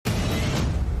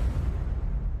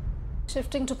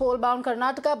Shifting to poll-bound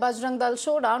Karnataka, Bajrang Dal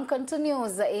showdown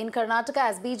continues in Karnataka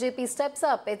as BJP steps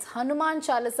up its Hanuman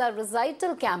Chalisa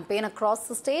recital campaign across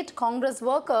the state. Congress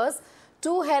workers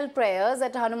too held prayers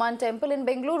at Hanuman Temple in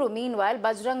Bengaluru. Meanwhile,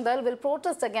 Bajrang Dal will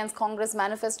protest against Congress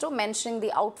manifesto, mentioning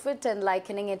the outfit and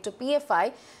likening it to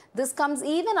PFI. This comes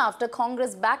even after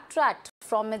Congress backtracked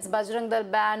from its Bajrang Dal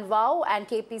ban vow, and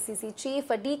KPCC chief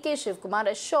DK Shivakumar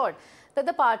assured that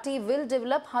the party will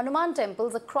develop Hanuman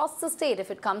temples across the state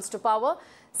if it comes to power.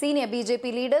 Senior BJP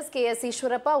leaders KS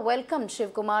Veerappa welcomed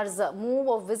Shivakumar's move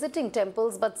of visiting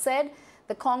temples but said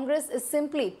the Congress is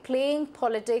simply playing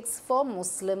politics for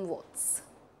Muslim votes.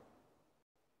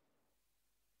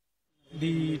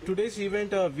 Today's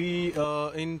event,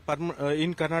 in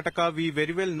Karnataka, we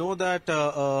very well know that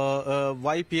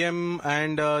YPM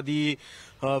and the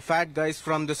fat guys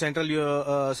from the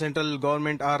central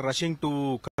government are rushing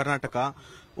to Karnataka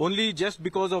only just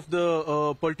because of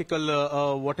the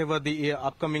political whatever the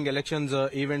upcoming elections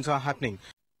events are happening.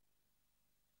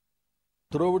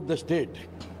 Throughout the state,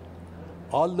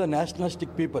 all the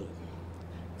nationalistic people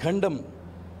condemn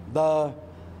the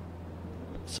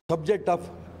subject of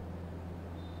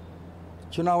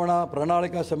Chunavana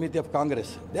Pranalika Samiti of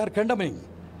Congress. They are condemning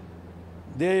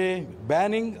the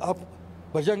banning of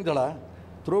Bajrang Dal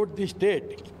throughout the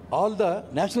state. All the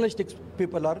nationalistic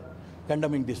people are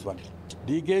condemning this one.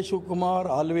 DK Shivakumar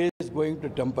always going to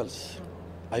temples.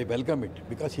 I welcome it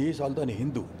because he is also a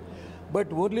Hindu.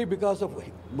 But only because of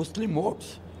Muslim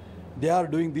votes, they are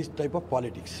doing this type of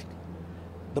politics.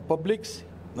 The publics,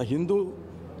 the Hindu,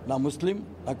 the Muslim,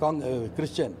 the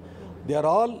Christian, they are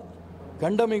all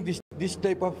condemning this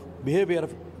type of behavior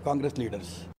of Congress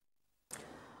leaders.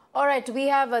 All right, we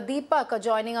have Deepak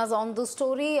joining us on the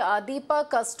story.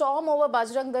 Deepak, a storm over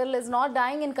Bajrang Dal is not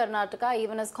dying in Karnataka.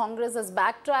 Even as Congress has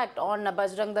backtracked on a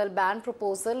Bajrang Dal ban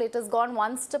proposal, it has gone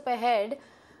one step ahead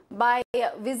by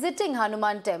visiting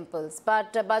Hanuman temples.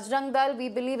 But Bajrang Dal, we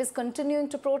believe, is continuing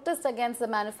to protest against the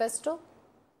manifesto.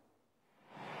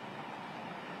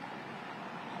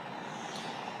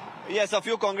 Yes, a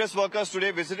few Congress workers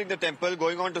today visiting the temple,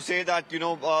 going on to say that,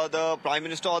 the Prime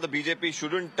Minister or the BJP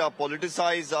shouldn't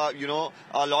politicize,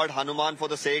 Lord Hanuman for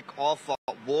the sake of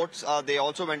votes. They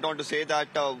also went on to say that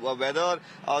whether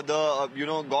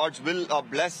the, gods will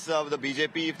bless the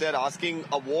BJP if they're asking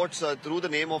votes through the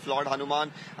name of Lord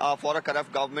Hanuman for a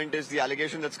corrupt government is the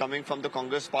allegation that's coming from the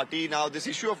Congress party. Now, this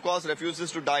issue, of course,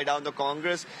 refuses to die down. The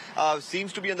Congress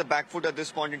seems to be on the back foot at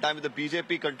this point in time, with the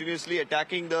BJP continuously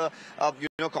attacking the,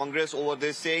 Congress over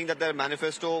this, saying that their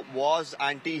manifesto was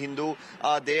anti-Hindu.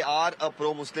 They are a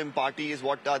pro-Muslim party is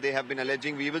what they have been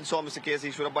alleging. We even saw Mr. K.S.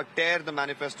 Veerappa tear the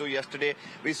manifesto yesterday.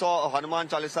 We saw Hanuman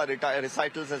Chalisa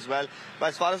recitals as well. But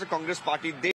as far as the Congress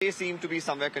party, they seem to be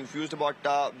somewhere confused about,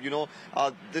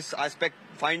 this aspect,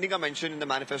 finding a mention in the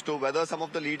manifesto. Whether some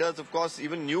of the leaders, of course,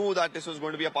 even knew that this was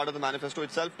going to be a part of the manifesto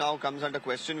itself now comes under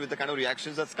question with the kind of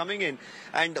reactions that's coming in.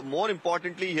 And more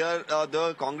importantly here,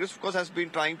 the Congress, of course, has been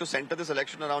trying to center this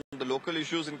election around the local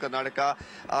issues in Karnataka,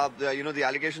 the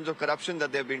allegations of corruption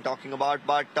that they've been talking about.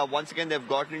 But once again, they've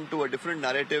gotten into a different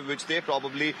narrative, which they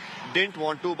probably didn't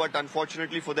want to. But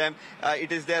unfortunately for them,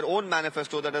 it is their own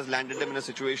manifesto that has landed them in a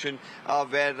situation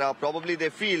where probably they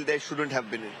feel they shouldn't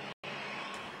have been in.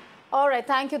 All right,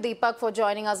 thank you, Deepak, for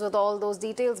joining us with all those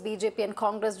details. BJP and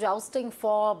Congress jousting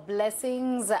for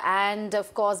blessings, and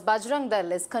of course, Bajrang Dal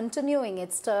is continuing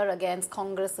its stir against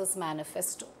Congress's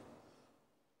manifesto.